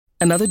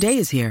Another day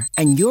is here,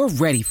 and you're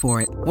ready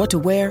for it. What to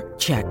wear?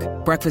 Check.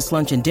 Breakfast,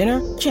 lunch, and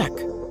dinner? Check.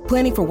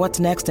 Planning for what's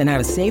next and how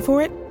to save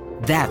for it?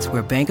 That's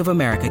where Bank of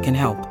America can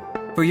help.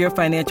 For your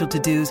financial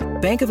to-dos,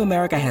 Bank of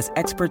America has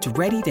experts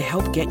ready to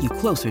help get you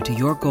closer to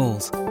your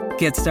goals.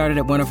 Get started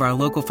at one of our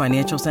local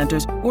financial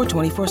centers or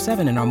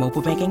 24/7 in our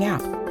mobile banking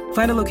app.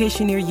 Find a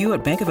location near you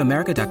at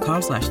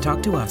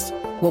bankofamerica.com/talktous.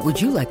 What would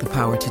you like the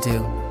power to do?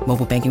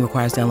 Mobile banking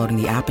requires downloading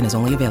the app and is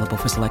only available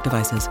for select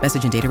devices.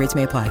 Message and data rates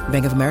may apply.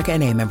 Bank of America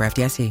N.A., member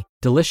FDIC.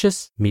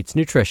 Delicious meets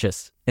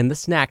nutritious in the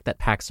snack that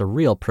packs a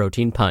real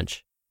protein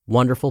punch.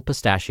 Wonderful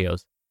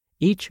Pistachios.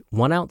 Each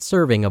 1-ounce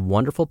serving of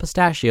Wonderful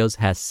Pistachios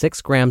has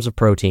 6 grams of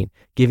protein,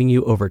 giving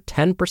you over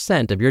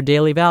 10% of your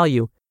daily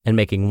value and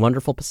making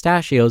Wonderful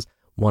Pistachios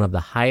one of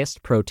the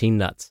highest protein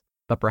nuts.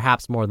 But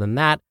perhaps more than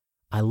that,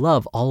 I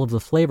love all of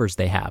the flavors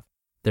they have.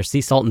 Their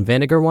sea salt and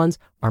vinegar ones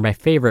are my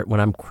favorite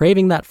when I'm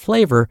craving that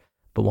flavor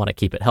but want to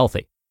keep it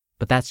healthy.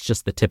 But that's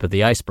just the tip of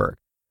the iceberg.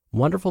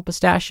 Wonderful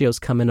Pistachios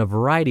come in a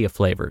variety of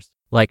flavors,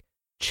 like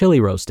chili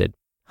roasted,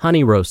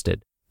 honey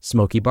roasted,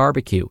 smoky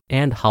barbecue,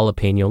 and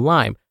jalapeno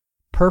lime,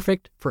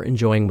 perfect for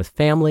enjoying with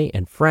family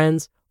and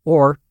friends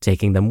or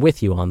taking them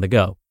with you on the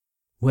go.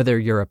 Whether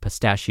you're a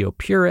pistachio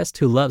purist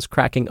who loves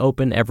cracking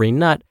open every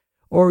nut,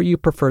 or you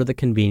prefer the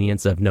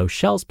convenience of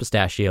no-shells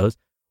pistachios,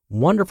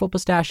 Wonderful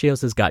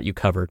Pistachios has got you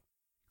covered.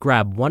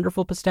 Grab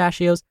Wonderful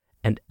Pistachios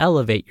and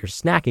elevate your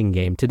snacking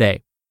game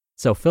today.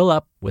 So fill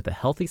up with a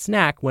healthy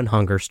snack when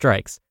hunger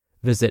strikes.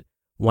 Visit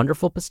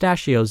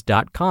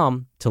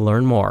wonderfulpistachios.com to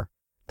learn more.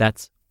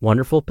 That's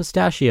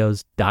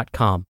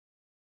wonderfulpistachios.com.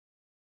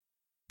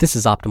 This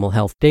is Optimal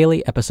Health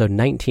Daily, episode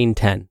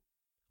 1910.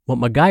 What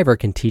MacGyver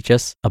Can Teach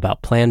Us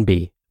About Plan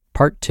B,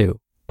 Part 2,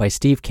 by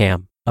Steve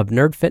Kamb of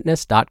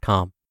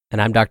nerdfitness.com.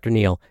 And I'm Dr.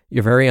 Neil,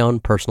 your very own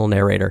personal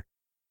narrator.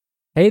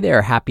 Hey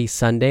there, happy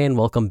Sunday, and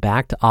welcome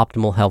back to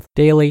Optimal Health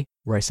Daily,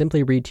 where I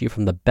simply read to you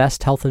from the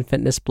best health and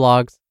fitness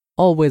blogs,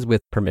 always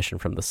with permission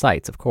from the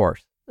sites, of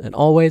course, and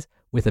always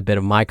with a bit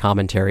of my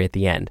commentary at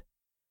the end.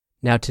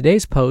 Now,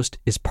 today's post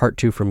is part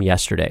 2 from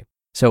yesterday.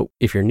 So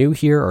if you're new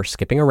here or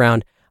skipping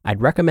around, I'd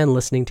recommend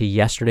listening to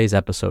yesterday's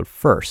episode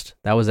first.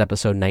 That was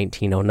episode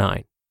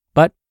 1909.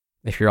 But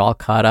if you're all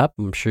caught up,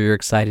 I'm sure you're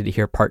excited to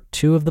hear part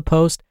 2 of the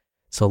post.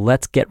 So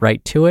let's get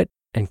right to it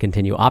and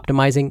continue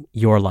optimizing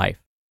your life.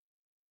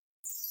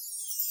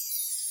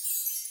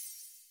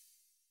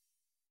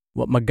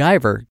 What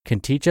MacGyver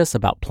Can Teach Us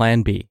About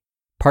Plan B,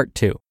 Part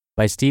 2,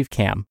 by Steve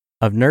Kamb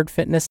of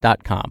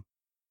nerdfitness.com.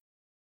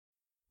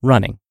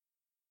 Running.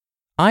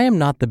 I am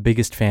not the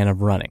biggest fan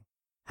of running.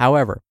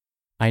 However,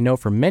 I know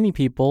for many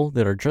people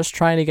that are just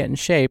trying to get in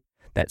shape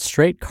that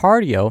straight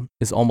cardio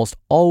is almost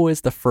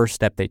always the first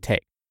step they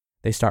take.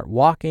 They start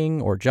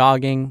walking or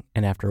jogging,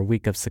 and after a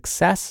week of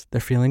success, they're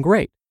feeling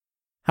great.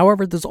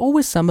 However, there's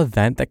always some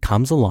event that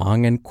comes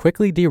along and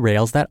quickly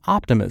derails that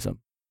optimism.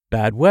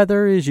 Bad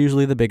weather is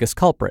usually the biggest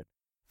culprit,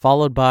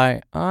 followed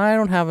by, I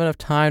don't have enough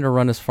time to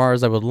run as far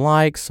as I would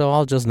like, so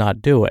I'll just not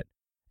do it.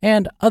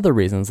 And other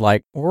reasons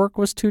like work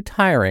was too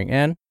tiring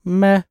and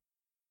meh.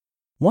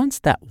 Once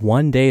that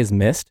one day is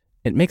missed,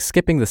 it makes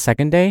skipping the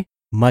second day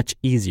much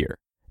easier.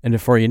 And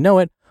before you know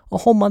it, a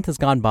whole month has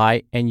gone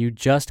by and you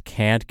just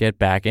can't get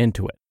back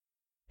into it.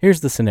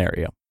 Here's the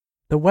scenario.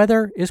 The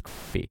weather is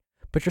crappy,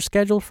 but you're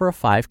scheduled for a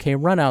 5K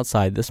run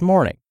outside this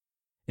morning.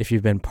 If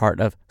you've been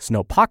part of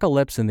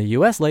snowpocalypse in the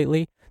US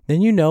lately,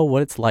 then you know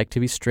what it's like to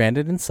be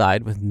stranded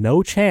inside with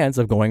no chance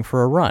of going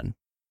for a run.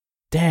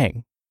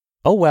 Dang.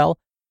 Oh well,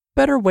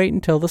 better wait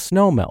until the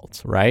snow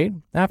melts, right?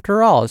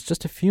 After all, it's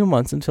just a few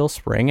months until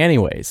spring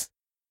anyways.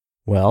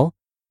 Well,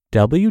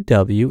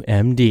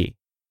 WWMD.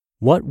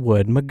 What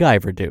would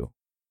MacGyver do?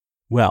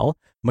 Well,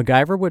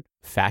 MacGyver would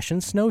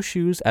fashion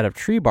snowshoes out of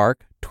tree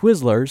bark,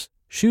 Twizzlers,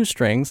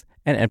 shoestrings,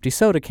 and empty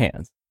soda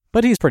cans.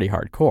 But he's pretty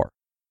hardcore.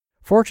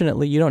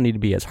 Fortunately, you don't need to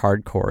be as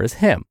hardcore as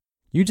him.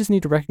 You just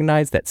need to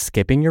recognize that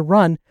skipping your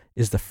run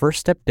is the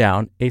first step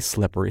down a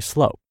slippery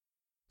slope.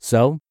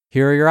 So,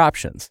 here are your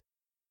options.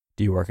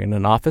 Do you work in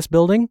an office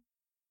building?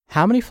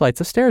 How many flights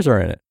of stairs are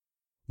in it?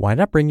 Why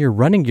not bring your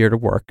running gear to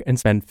work and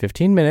spend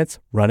 15 minutes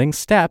running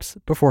steps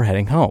before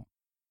heading home?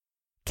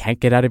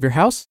 Can't get out of your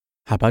house?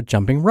 How about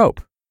jumping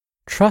rope?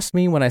 Trust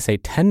me when I say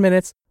 10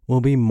 minutes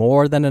will be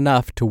more than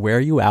enough to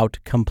wear you out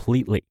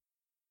completely.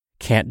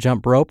 Can't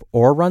jump rope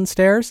or run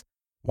stairs?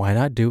 Why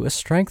not do a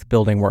strength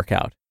building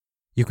workout?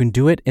 You can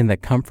do it in the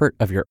comfort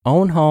of your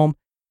own home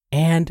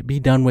and be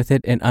done with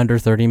it in under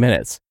 30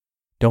 minutes.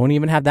 Don't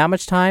even have that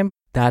much time?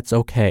 That's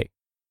okay.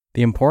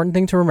 The important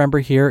thing to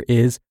remember here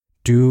is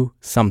do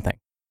something.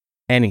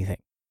 Anything.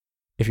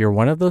 If you're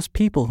one of those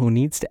people who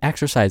needs to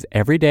exercise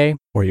every day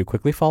or you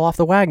quickly fall off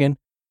the wagon,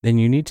 then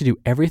you need to do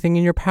everything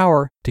in your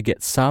power to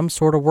get some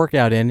sort of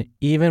workout in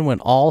even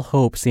when all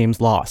hope seems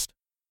lost.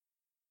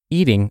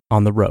 Eating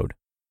on the road.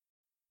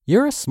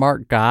 You're a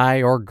smart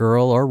guy or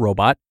girl or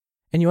robot,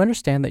 and you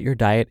understand that your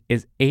diet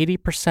is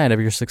 80%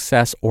 of your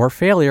success or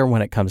failure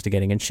when it comes to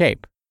getting in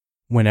shape.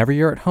 Whenever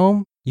you're at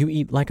home, you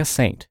eat like a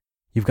saint.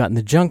 You've gotten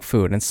the junk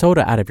food and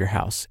soda out of your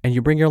house, and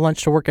you bring your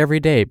lunch to work every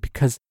day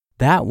because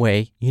That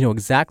way, you know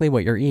exactly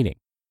what you're eating.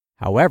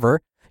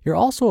 However, you're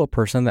also a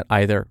person that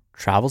either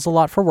travels a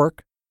lot for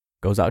work,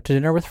 goes out to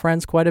dinner with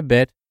friends quite a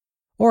bit,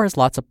 or has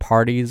lots of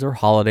parties or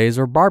holidays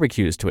or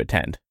barbecues to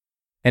attend.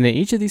 And in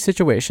each of these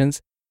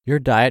situations, your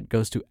diet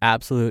goes to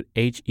absolute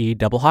HE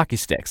double hockey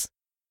sticks.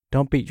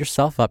 Don't beat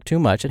yourself up too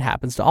much. It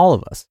happens to all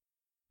of us.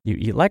 You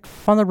eat like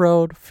on the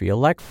road, feel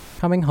like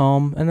coming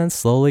home, and then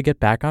slowly get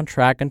back on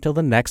track until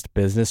the next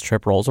business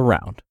trip rolls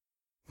around.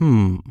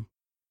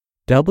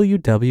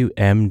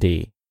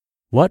 WWMD.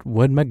 What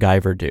would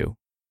MacGyver do?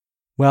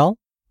 Well,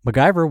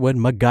 MacGyver would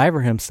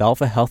MacGyver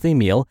himself a healthy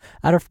meal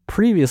out of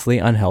previously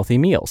unhealthy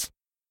meals.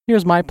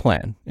 Here's my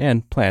plan,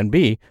 and plan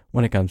B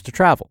when it comes to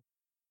travel.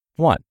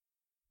 1.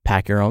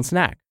 Pack your own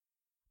snack.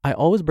 I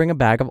always bring a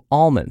bag of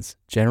almonds,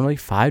 generally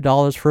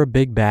 $5 for a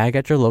big bag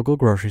at your local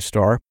grocery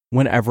store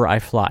whenever I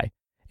fly,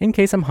 in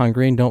case I'm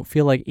hungry and don't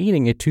feel like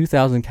eating a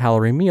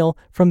 2,000-calorie meal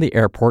from the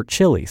airport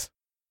Chili's.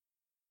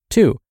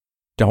 2.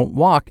 Don't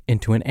walk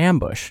into an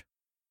ambush.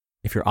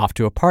 If you're off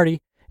to a party,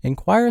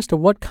 inquire as to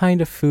what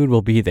kind of food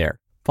will be there.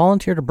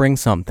 Volunteer to bring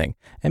something,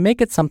 and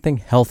make it something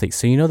healthy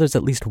so you know there's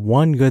at least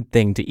one good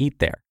thing to eat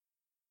there.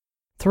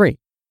 3.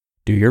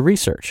 Do your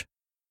research.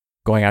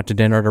 Going out to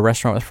dinner at a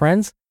restaurant with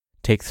friends?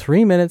 Take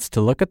 3 minutes to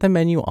look at the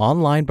menu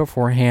online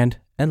beforehand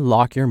and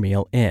lock your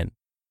meal in.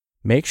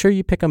 Make sure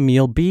you pick a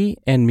meal B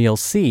and meal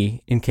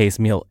C in case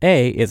meal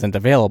A isn't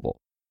available.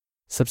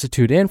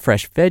 Substitute in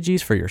fresh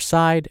veggies for your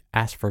side,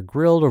 ask for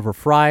grilled over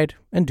fried,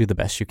 and do the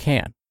best you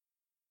can.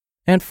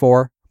 And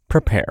 4,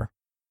 prepare.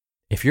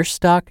 If you're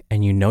stuck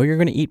and you know you're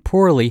going to eat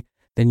poorly,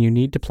 then you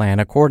need to plan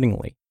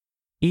accordingly.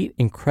 Eat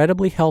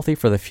incredibly healthy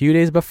for the few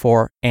days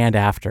before and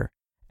after,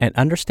 and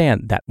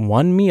understand that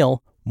one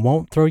meal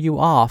won't throw you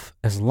off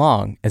as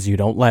long as you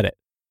don't let it.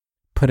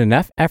 Put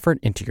enough effort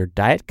into your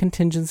diet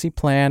contingency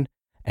plan,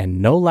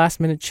 and no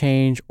last-minute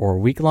change or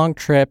week-long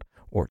trip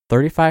or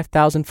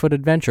 35,000-foot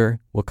adventure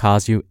will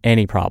cause you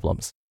any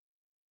problems.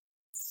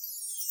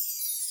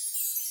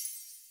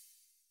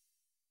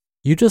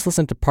 You just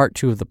listened to part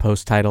 2 of the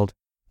post titled,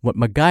 What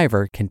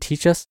MacGyver Can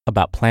Teach Us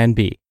About Plan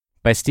B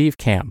by Steve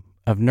Kamb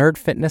of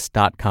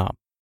nerdfitness.com.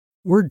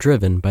 We're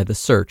driven by the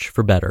search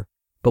for better,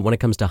 but when it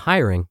comes to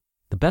hiring,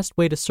 the best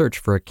way to search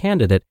for a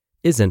candidate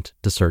isn't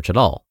to search at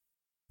all.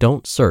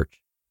 Don't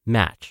search,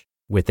 match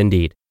with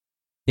Indeed.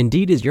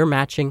 Indeed is your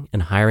matching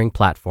and hiring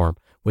platform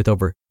with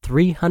over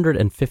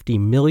 350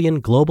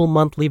 million global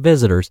monthly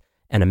visitors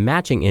and a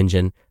matching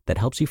engine that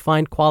helps you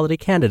find quality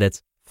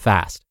candidates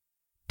fast.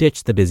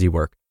 Ditch the busy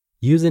work.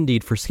 Use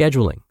Indeed for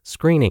scheduling,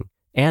 screening,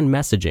 and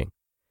messaging.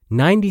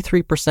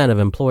 93% of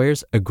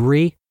employers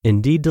agree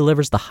Indeed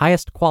delivers the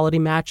highest quality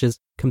matches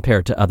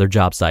compared to other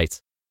job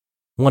sites.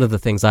 One of the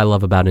things I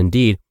love about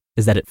Indeed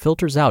is that it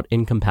filters out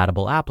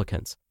incompatible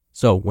applicants.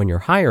 So when you're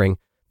hiring,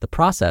 the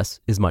process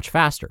is much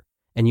faster,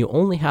 and you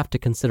only have to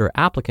consider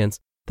applicants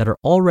that are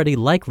already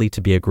likely to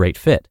be a great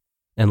fit.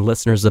 And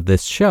listeners of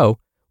this show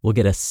will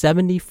get a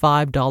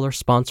 $75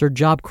 sponsored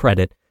job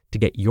credit to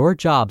get your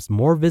jobs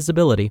more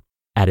visibility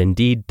at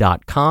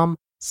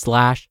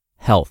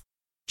Indeed.com/health.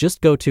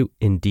 Just go to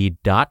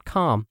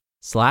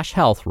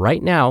Indeed.com/health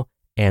right now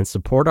and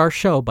support our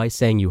show by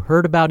saying you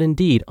heard about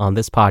Indeed on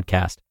this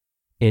podcast.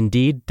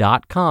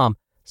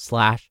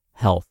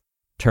 Indeed.com/health.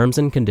 Terms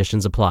and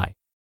conditions apply.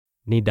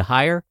 Need to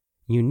hire?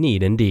 You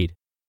need Indeed.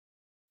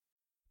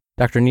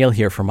 Dr. Neal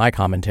here for my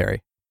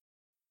commentary.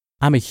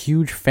 I'm a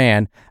huge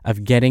fan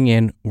of getting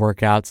in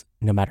workouts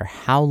no matter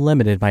how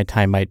limited my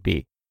time might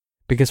be.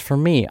 Because for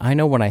me, I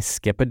know when I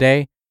skip a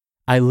day,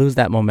 I lose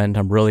that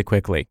momentum really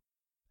quickly.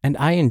 And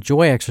I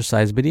enjoy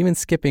exercise, but even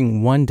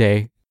skipping one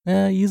day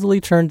easily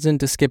turns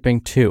into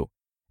skipping 2.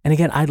 And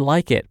again, I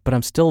like it, but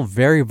I'm still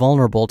very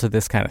vulnerable to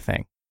this kind of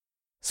thing.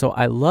 So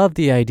I love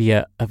the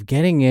idea of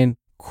getting in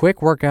quick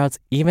workouts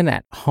even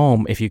at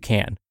home if you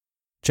can.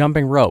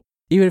 Jumping rope,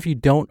 even if you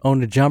don't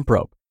own a jump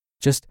rope.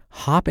 Just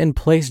hop in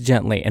place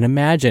gently and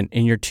imagine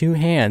in your 2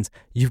 hands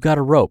you've got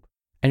a rope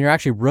and you're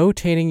actually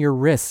rotating your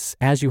wrists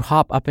as you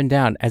hop up and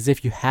down as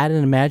if you had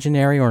an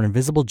imaginary or an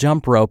invisible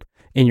jump rope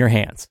in your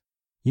hands.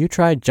 You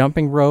try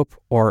jumping rope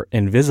or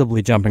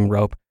invisibly jumping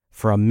rope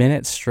for a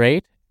minute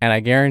straight and I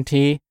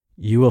guarantee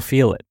you will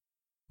feel it.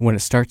 When it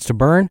starts to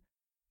burn,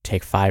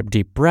 take 5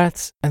 deep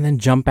breaths and then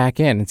jump back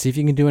in and see if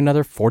you can do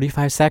another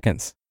 45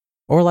 seconds.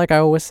 Or like I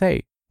always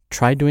say,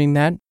 try doing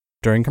that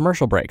during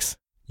commercial breaks.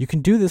 You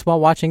can do this while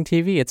watching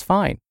TV, it's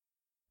fine.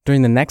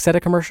 During the next set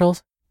of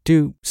commercials,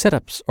 do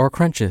sit-ups or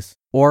crunches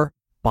or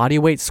body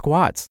weight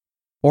squats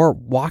or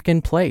walk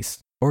in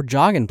place or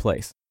jog in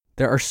place.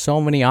 There are so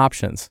many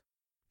options.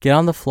 Get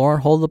on the floor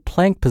and hold the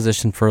plank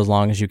position for as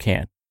long as you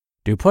can.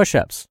 Do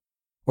push-ups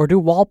or do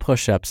wall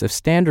push-ups if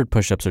standard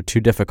push-ups are too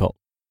difficult.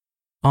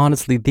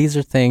 Honestly, these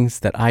are things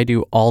that I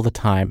do all the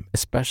time,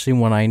 especially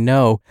when I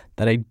know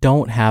that I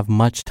don't have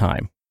much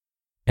time.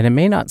 And it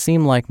may not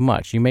seem like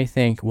much. You may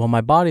think, well,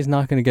 my body's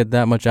not going to get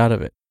that much out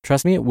of it.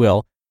 Trust me, it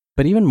will.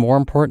 But even more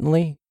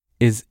importantly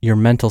is your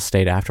mental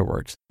state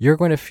afterwards. You're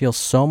going to feel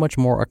so much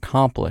more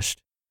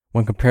accomplished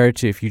when compared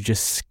to if you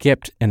just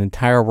skipped an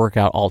entire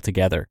workout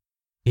altogether.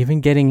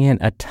 Even getting in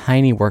a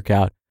tiny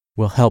workout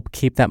will help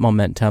keep that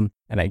momentum,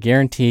 and I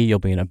guarantee you'll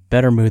be in a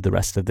better mood the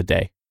rest of the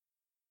day.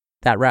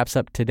 That wraps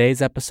up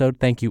today's episode.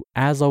 Thank you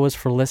as always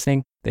for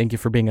listening. Thank you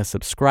for being a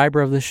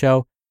subscriber of the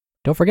show.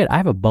 Don't forget, I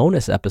have a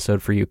bonus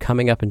episode for you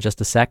coming up in just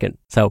a second.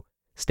 So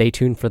stay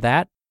tuned for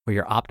that, where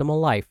your optimal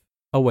life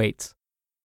awaits.